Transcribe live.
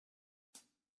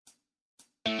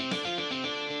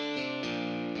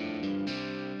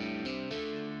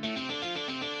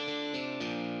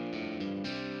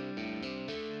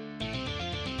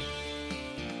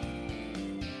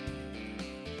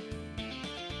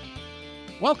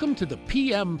Welcome to the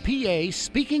PMPA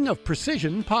Speaking of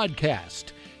Precision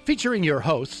podcast, featuring your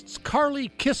hosts Carly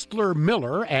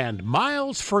Kistler-Miller and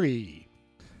Miles Free.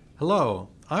 Hello,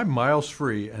 I'm Miles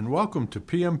Free, and welcome to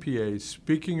PMPA's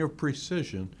Speaking of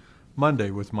Precision Monday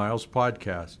with Miles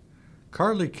podcast.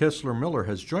 Carly Kistler-Miller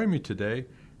has joined me today,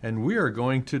 and we are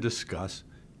going to discuss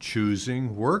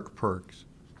choosing work perks.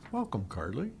 Welcome,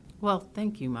 Carly. Well,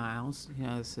 thank you, Miles.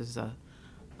 This is a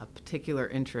particular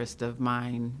interest of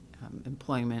mine,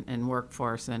 employment and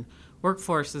workforce. And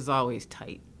workforce is always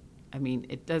tight. I mean,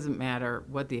 it doesn't matter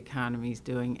what the economy's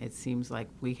doing. It seems like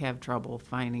we have trouble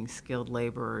finding skilled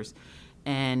laborers.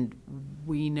 And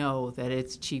we know that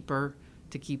it's cheaper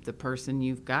to keep the person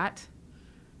you've got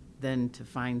than to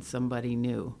find somebody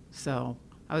new. So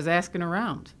I was asking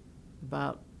around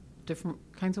about different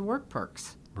kinds of work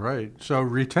perks. Right. So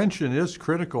retention is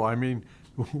critical. I mean,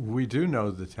 we do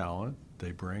know the talent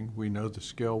they bring. We know the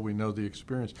skill. We know the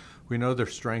experience. We know their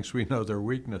strengths. We know their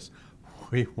weakness.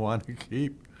 We want to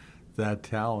keep that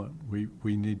talent.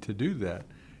 We need to do that.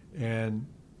 And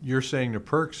you're saying the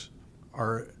perks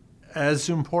are as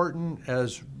important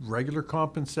as regular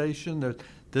compensation? That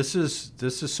this is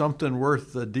something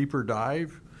worth a deeper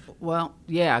dive? Well,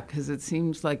 yeah, because it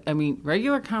seems like,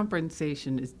 regular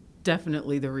compensation is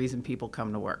definitely the reason people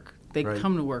come to work. They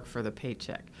come to work for the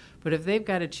paycheck. But if they've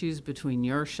got to choose between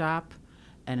your shop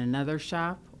and another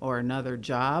shop or another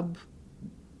job,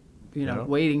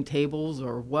 waiting tables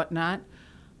or whatnot,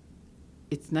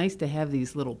 it's nice to have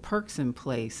these little perks in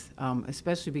place,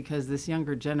 especially because this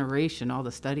younger generation, all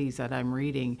the studies that I'm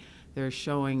reading, they're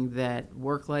showing that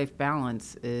work-life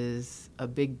balance is a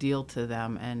big deal to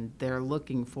them, and they're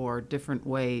looking for different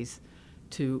ways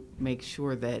to make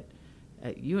sure that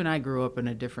you and I grew up in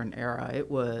a different era. It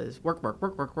was work.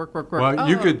 Well,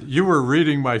 you were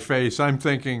reading my face. I'm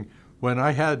thinking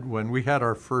when we had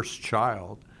our first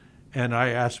child, and I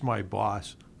asked my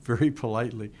boss very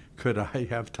politely, could I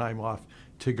have time off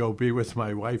to go be with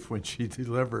my wife when she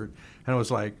delivered? And I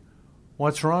was like,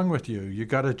 what's wrong with you? You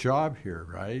got a job here,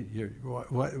 right?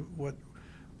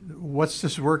 What's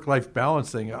this work-life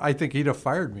balance thing? I think he'd have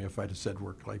fired me if I'd have said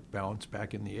work-life balance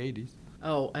back in the 80s.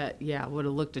 Oh, yeah, I would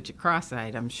have looked at you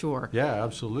cross-eyed, I'm sure. Yeah,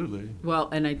 absolutely. Well,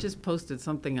 and I just posted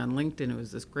something on LinkedIn. It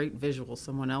was this great visual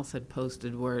someone else had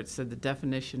posted where it said the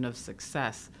definition of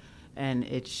success, and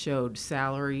it showed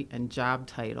salary and job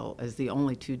title as the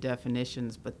only two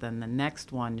definitions, but then the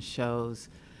next one shows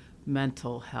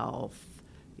mental health,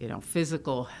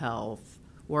 physical health,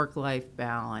 work-life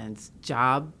balance,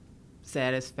 job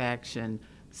satisfaction,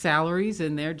 salaries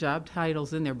in there, job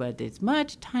titles in there, but it's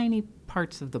much tiny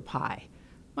parts of the pie.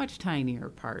 Much tinier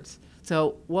parts.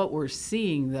 So what we're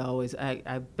seeing, though, is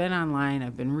I've been online,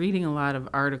 I've been reading a lot of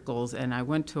articles, and I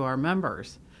went to our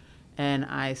members, and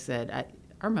I said,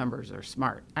 our members are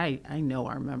smart. I know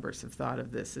our members have thought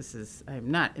of this. I'm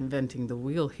not inventing the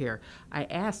wheel here. I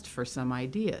asked for some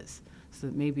ideas so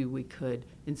that maybe we could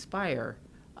inspire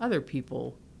other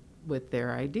people with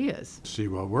their ideas. See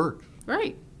what works.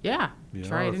 Right, yeah.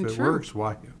 Try it and if it true. works,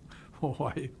 why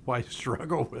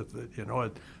struggle with it?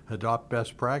 Adopt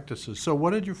best practices. So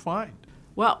what did you find?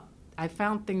 Well, I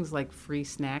found things like free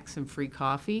snacks and free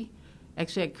coffee.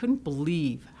 Actually, I couldn't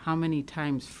believe how many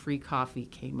times free coffee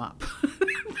came up.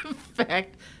 The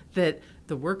fact that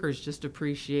the workers just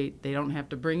appreciate they don't have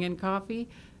to bring in coffee.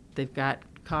 They've got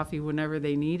coffee whenever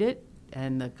they need it,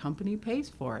 and the company pays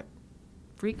for it.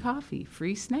 Free coffee,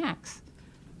 free snacks.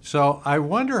 So I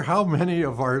wonder how many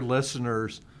of our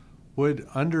listeners would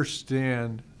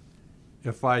understand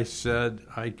if I said,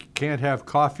 I can't have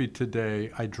coffee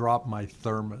today, I drop my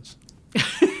thermos.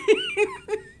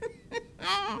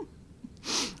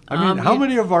 How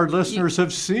many of our listeners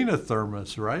have seen a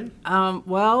thermos, right?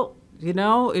 Well,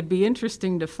 it'd be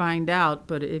interesting to find out,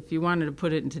 but if you wanted to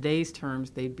put it in today's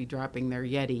terms, they'd be dropping their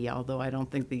Yeti, although I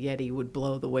don't think the Yeti would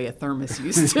blow the way a thermos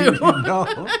used to.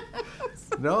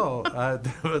 No,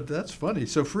 that's funny.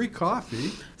 So free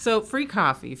coffee. So free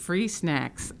coffee, free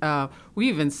snacks. We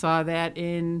even saw that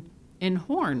in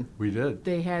Horn. We did.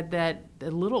 They had a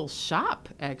little shop,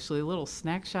 actually, a little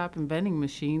snack shop and vending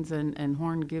machines, and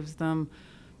Horn gives them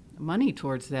money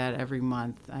towards that every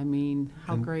month.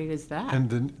 How great is that?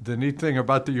 And the neat thing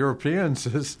about the Europeans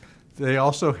is they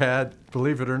also had,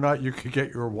 believe it or not, you could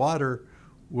get your water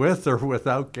with or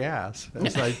without gas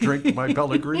as I drink my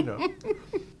Pellegrino.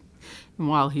 And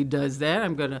while he does that,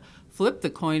 I'm going to flip the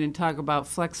coin and talk about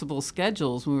flexible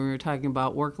schedules. When we were talking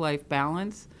about work-life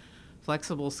balance,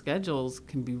 flexible schedules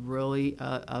can be really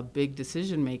a big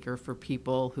decision maker for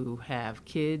people who have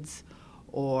kids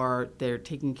or they're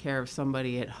taking care of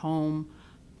somebody at home.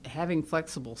 Having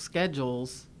flexible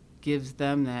schedules gives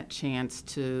them that chance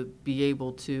to be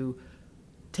able to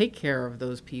take care of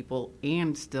those people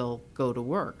and still go to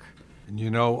work. And you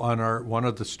know, on one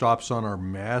of the stops on our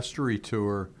mastery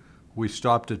tour, we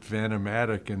stopped at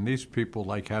Van-O-Matic, and these people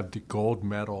like have the gold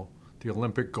medal, the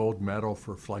Olympic gold medal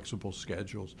for flexible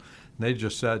schedules. And they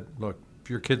just said, look, if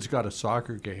your kid's got a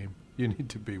soccer game, you need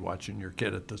to be watching your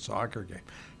kid at the soccer game.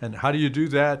 And how do you do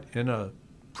that in a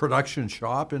production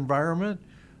shop environment?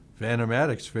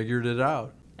 Van-O-Matic's figured it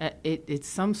out. It's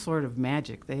some sort of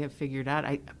magic they have figured out.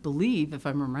 I believe, if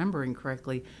I'm remembering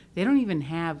correctly, they don't even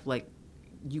have like,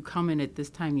 you come in at this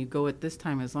time, you go at this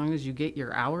time, as long as you get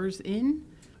your hours in.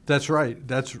 That's right.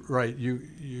 That's right.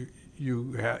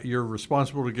 You're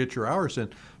responsible to get your hours in.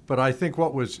 But I think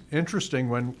what was interesting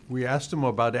when we asked them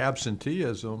about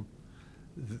absenteeism,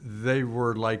 they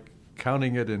were like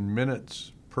counting it in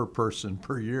minutes per person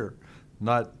per year,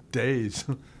 not days,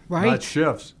 right. Not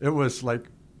shifts. It was like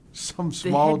some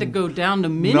small they had to go down to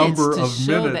minutes number to of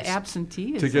show minutes the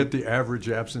absenteeism to get the average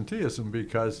absenteeism,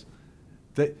 because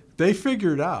they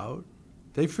figured out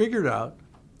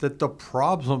that the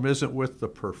problem isn't with the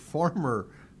performer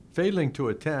failing to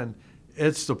attend,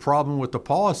 it's the problem with the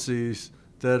policies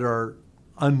that are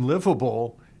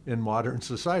unlivable in modern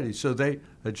society. So they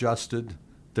adjusted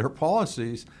their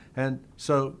policies, and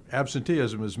so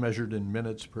absenteeism is measured in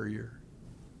minutes per year.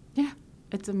 Yeah,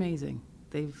 it's amazing.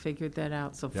 They've figured that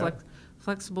out. So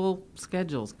flexible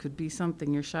schedules could be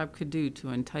something your shop could do to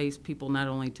entice people not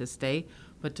only to stay,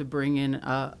 but to bring in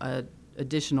a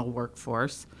additional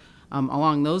workforce.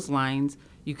 Along those lines,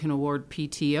 you can award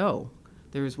PTO.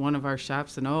 There's one of our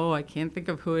shops, and I can't think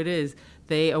of who it is.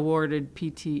 They awarded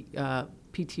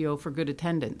PTO for good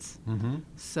attendance. Mm-hmm.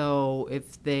 So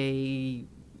if they,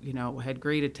 had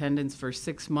great attendance for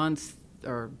 6 months,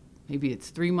 or maybe it's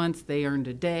 3 months, they earned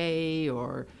a day,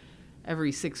 or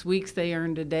every 6 weeks they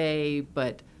earned a day.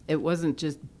 But it wasn't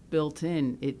just built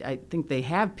in. I think they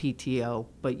have PTO,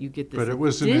 but you get this. But it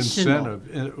was an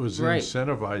incentive. It was right.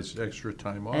 Incentivized extra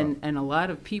time off. And a lot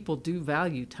of people do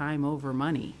value time over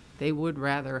money. They would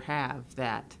rather have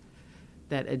that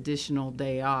additional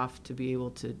day off to be able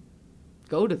to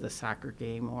go to the soccer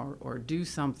game or do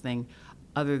something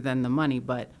other than the money.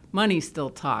 But money still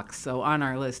talks. So on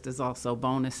our list is also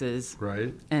bonuses,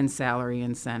 right, and salary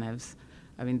incentives.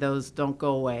 I mean, those don't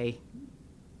go away.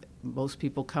 Most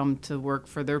people come to work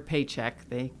for their paycheck.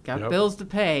 They got bills to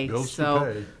pay.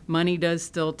 Money does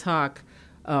still talk.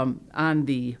 On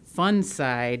the fun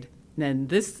side, then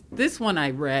this one I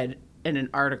read in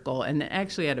an article, and it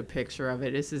actually had a picture of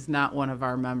it. This is not one of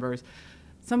our members.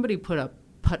 Somebody put a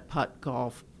putt-putt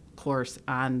golf course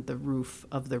on the roof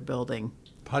of their building.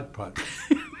 Putt-putt.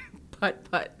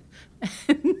 Putt-putt.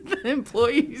 And the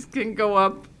employees can go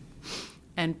up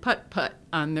and putt-putt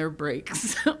on their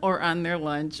breaks or on their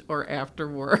lunch or after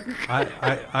work.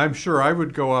 I'm sure I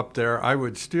would go up there. I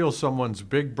would steal someone's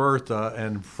Big Bertha,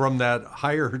 and from that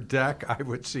higher deck, I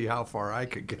would see how far I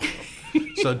could get.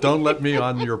 So don't let me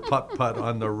on your putt-putt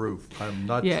on the roof. I'm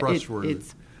not trustworthy.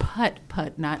 It's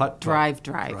putt-putt, not putt-putt. drive.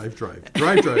 Drive.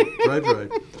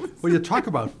 Well, you talk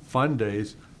about fun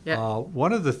days. Yeah.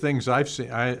 One of the things I've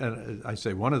seen, I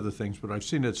say one of the things, but I've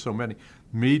seen it so many.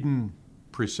 Meaden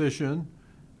Precision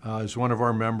is one of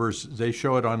our members. They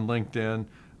show it on LinkedIn.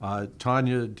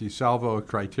 Tanya DeSalvo at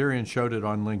Criterion showed it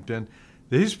on LinkedIn.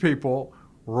 These people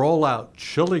roll out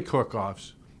chili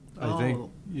cook-offs. I think,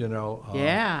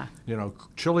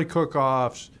 chili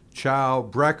cook-offs, chow,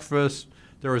 breakfast.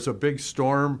 There was a big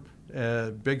storm,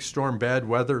 bad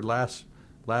weather last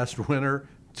winter.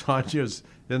 Tanya's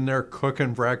in there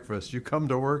cooking breakfast. You come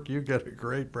to work, you get a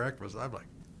great breakfast. I'm like,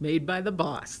 made by the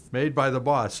boss.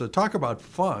 So talk about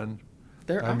fun.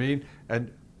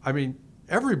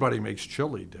 Everybody makes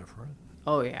chili different.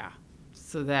 Oh, yeah.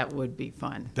 So that would be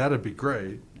fun. That'd be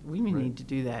great. We may need to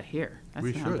do that here. That's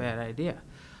we not should. a bad idea.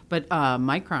 But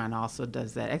Micron also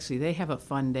does that. Actually, they have a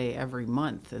fun day every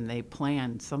month, and they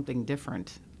plan something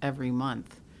different every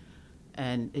month.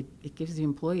 And it gives the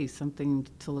employees something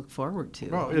to look forward to.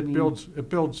 Well, it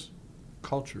builds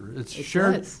culture. It's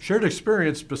shared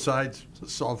experience besides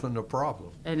solving a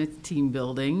problem. And it's team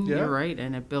building, yeah. You're right,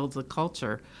 and it builds a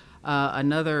culture.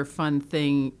 Another fun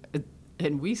thing,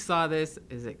 and we saw this,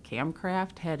 is it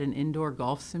Camcraft had an indoor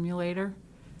golf simulator?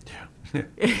 Yeah.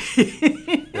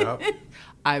 Yep.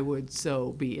 I would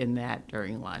so be in that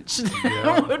during lunch. Yeah.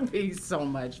 That would be so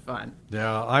much fun.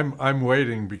 Yeah, I'm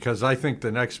waiting because I think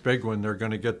the next big one, they're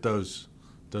going to get those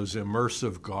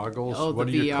immersive goggles. Oh, what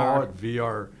the do you VR. call it?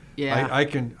 VR. Yeah. I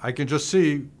can just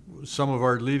see some of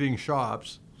our leading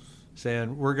shops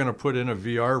saying we're going to put in a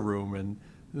VR room and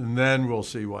then we'll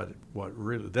see what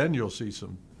really. Then you'll see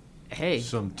some Hey,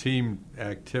 some team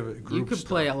activity. you Group could stuff,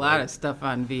 play a lot right? of stuff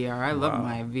on VR. I love Wow.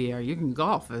 my VR. You can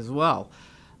golf as well.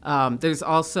 There's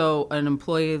also an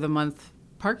Employee of the Month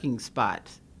parking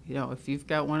spot. You know, if you've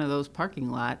got one of those parking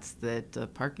lots that a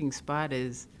parking spot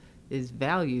is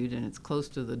valued and it's close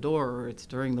to the door, or it's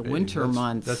during the Hey, winter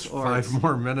months. That's or 5 it's-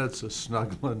 more minutes of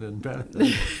snuggling in bed.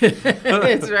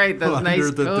 That's right. Those Under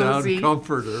nice, the cozy, down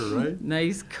comforter, right?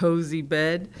 nice, cozy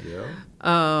bed.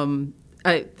 Yeah.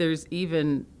 There's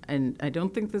even, and I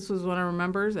don't think this was one of our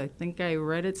members. I think I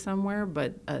read it somewhere,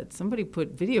 but somebody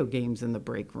put video games in the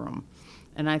break room,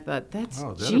 and I thought that's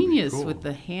Oh, that'd be genius cool. with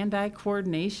the hand-eye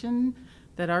coordination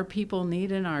that our people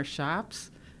need in our shops.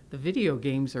 The video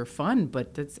games are fun,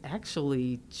 but it's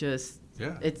actually just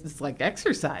Yeah. it's like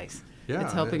exercise. Yeah,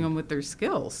 It's helping and- them with their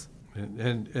skills.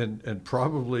 And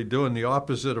probably doing the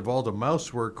opposite of all the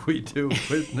mouse work we do with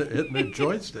hitting the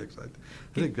joysticks. I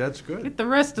think that's good. Get the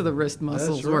rest of the wrist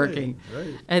muscles right, working.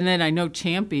 right. And then I know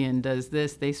Champion does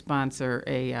this. They sponsor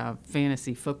a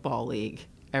fantasy football league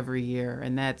every year,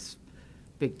 and that's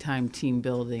big time team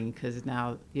building because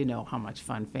now you know how much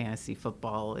fun fantasy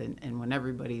football and when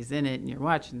everybody's in it and you're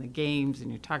watching the games and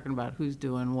you're talking about who's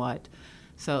doing what.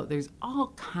 So there's all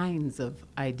kinds of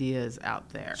ideas out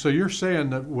there. So you're saying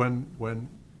that when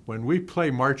we play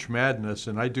March Madness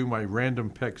and I do my random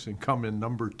picks and come in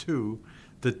number 2,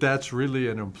 that's really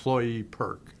an employee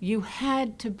perk. You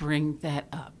had to bring that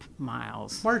up,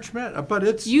 Miles. March Madness, but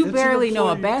it's You an barely know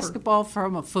a employee perk. basketball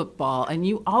from a football, and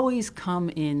you always come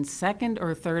in second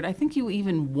or third. I think you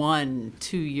even won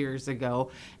 2 years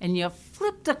ago, and you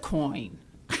flipped a coin.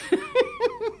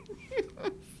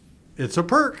 It's a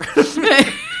perk.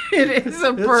 It is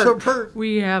a perk. a perk.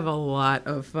 We have a lot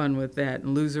of fun with that.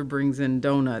 And loser brings in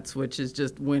donuts, which is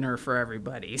just winner for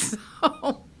everybody.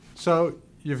 So So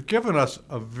you've given us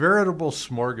a veritable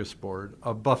smorgasbord,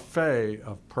 a buffet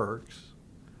of perks.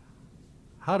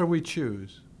 How do we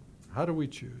choose? How do we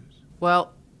choose?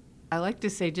 well, I like to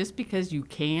say just because you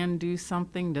can do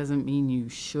something doesn't mean you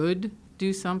should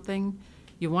do something.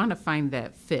 You want to find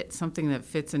that fit, something that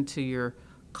fits into your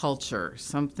culture,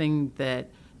 something that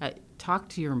talk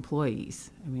to your employees.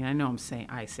 I mean, I know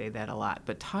I say that a lot,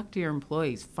 but talk to your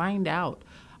employees. Find out,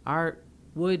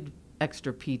 would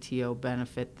extra PTO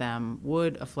benefit them?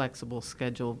 Would a flexible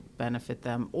schedule benefit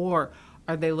them? Or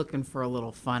are they looking for a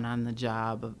little fun on the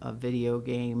job, a video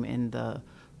game in the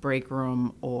break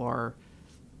room, or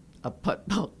a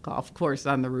putt-putt golf course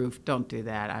on the roof? Don't do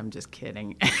that. I'm just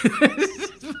kidding.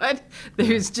 But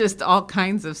there's just all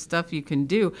kinds of stuff you can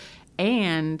do.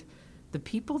 And the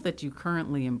people that you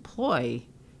currently employ,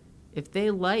 if they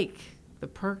like the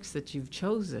perks that you've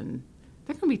chosen,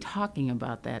 they're going to be talking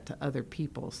about that to other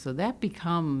people. So that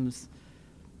becomes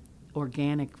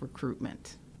organic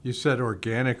recruitment. You said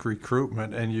organic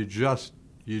recruitment, and you just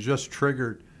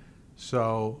triggered.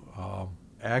 So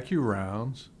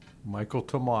AccuRounds, Michael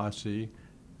Tomasi,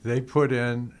 they put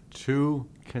in 2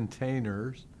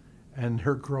 containers, and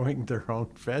they're growing their own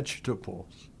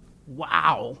vegetables.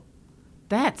 Wow.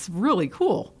 That's really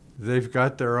cool. They've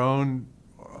got their own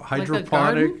Like a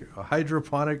garden?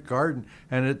 hydroponic garden,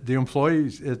 and it's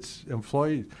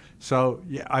employees. So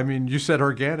yeah, I mean, you said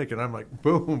organic, and I'm like,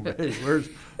 boom! Hey, where's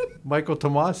Michael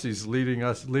Tomasi's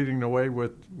leading the way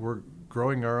with we're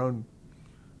growing our own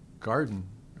garden.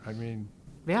 I mean,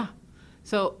 Yeah.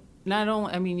 So not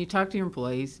only, I mean, you talk to your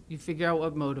employees, you figure out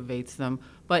what motivates them,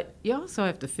 but you also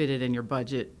have to fit it in your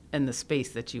budget and the space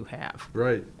that you have.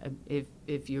 right.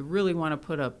 If you really want to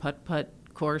put a putt-putt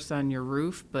course on your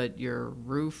roof, but your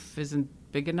roof isn't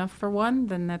big enough for one,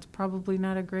 then that's probably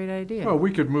not a great idea. Well,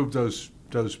 we could move those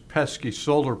pesky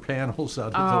solar panels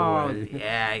out of the way.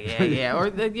 yeah. Or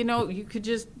you could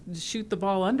just shoot the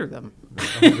ball under them.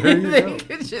 There you They go.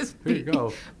 could just There you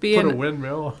go. be Put a an-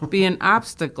 windmill. be an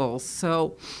obstacle.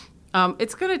 So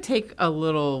it's going to take a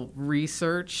little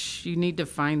research. You need to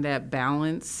find that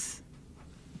balance,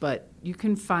 but you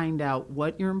can find out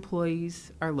what your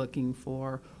employees are looking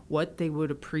for, what they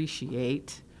would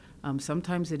appreciate.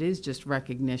 Sometimes it is just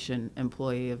recognition,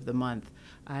 Employee of the Month.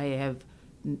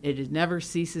 It never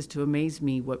ceases to amaze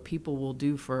me what people will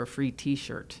do for a free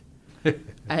T-shirt.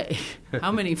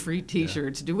 How many free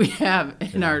T-shirts do we have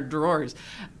in our drawers?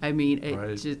 I mean,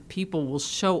 Right. people will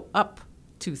show up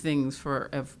to things for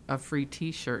a free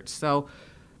T-shirt. So,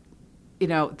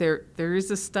 there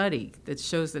is a study that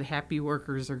shows that happy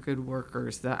workers are good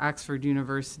workers. The Oxford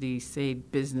University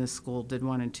Sade Business School did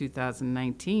one in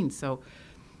 2019. So,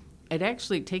 it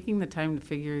actually taking the time to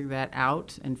figure that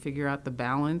out and figure out the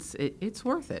balance, it's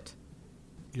worth it.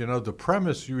 The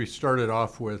premise we started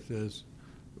off with is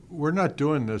we're not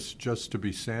doing this just to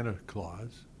be Santa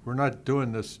Claus. We're not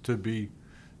doing this to be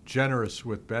generous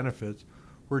with benefits.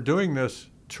 We're doing this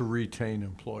to retain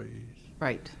employees.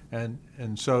 Right. And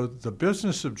so the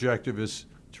business objective is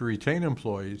to retain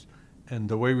employees. And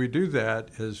the way we do that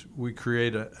is we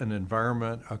create an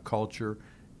environment, a culture,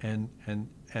 and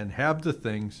have the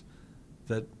things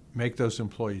that make those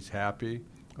employees happy,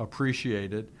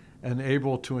 appreciated, and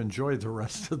able to enjoy the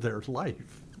rest of their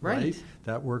life. Right.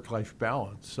 That work-life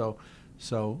balance.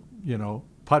 So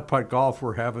putt-putt golf,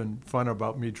 we're having fun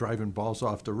about me driving balls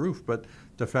off the roof, but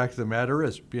the fact of the matter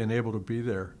is being able to be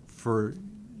there for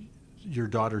your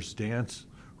daughter's dance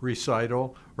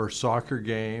recital or soccer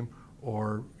game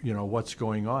or what's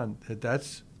going on,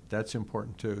 that's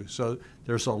important too. So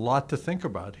there's a lot to think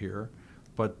about here,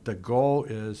 but the goal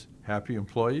is happy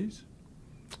employees,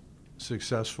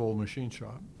 successful machine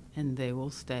shop. And they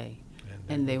will stay.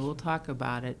 And they will talk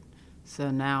about it. So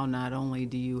now not only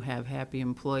do you have happy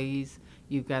employees,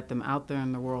 you've got them out there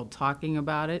in the world talking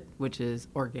about it, which is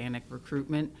organic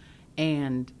recruitment,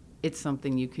 and it's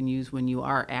something you can use when you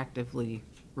are actively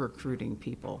recruiting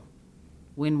people.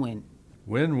 Win-win.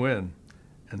 Win-win.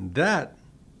 And that,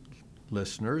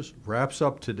 listeners, wraps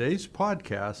up today's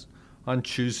podcast on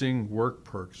choosing work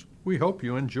perks. We hope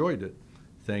you enjoyed it.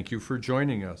 Thank you for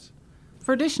joining us.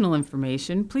 For additional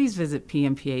information, please visit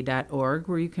pmpa.org,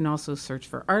 where you can also search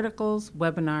for articles,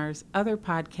 webinars, other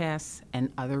podcasts,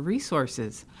 and other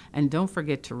resources. And don't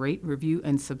forget to rate, review,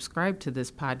 and subscribe to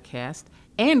this podcast.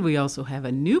 And we also have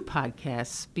a new podcast,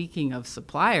 Speaking of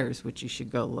Suppliers, which you should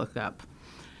go look up.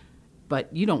 But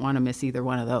you don't want to miss either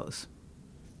one of those.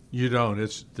 You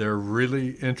don't. They're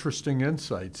really interesting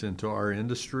insights into our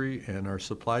industry and our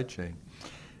supply chain.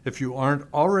 If you aren't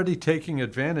already taking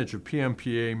advantage of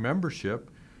PMPA membership,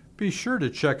 be sure to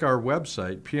check our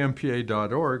website,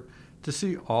 pmpa.org, to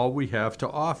see all we have to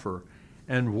offer.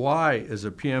 And why is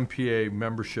a PMPA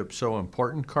membership so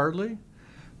important, Carly?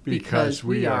 Because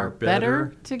we are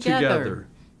better together.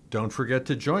 Don't forget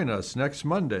to join us next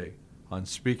Monday on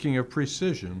Speaking of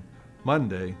Precision,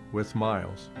 Monday with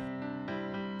Miles.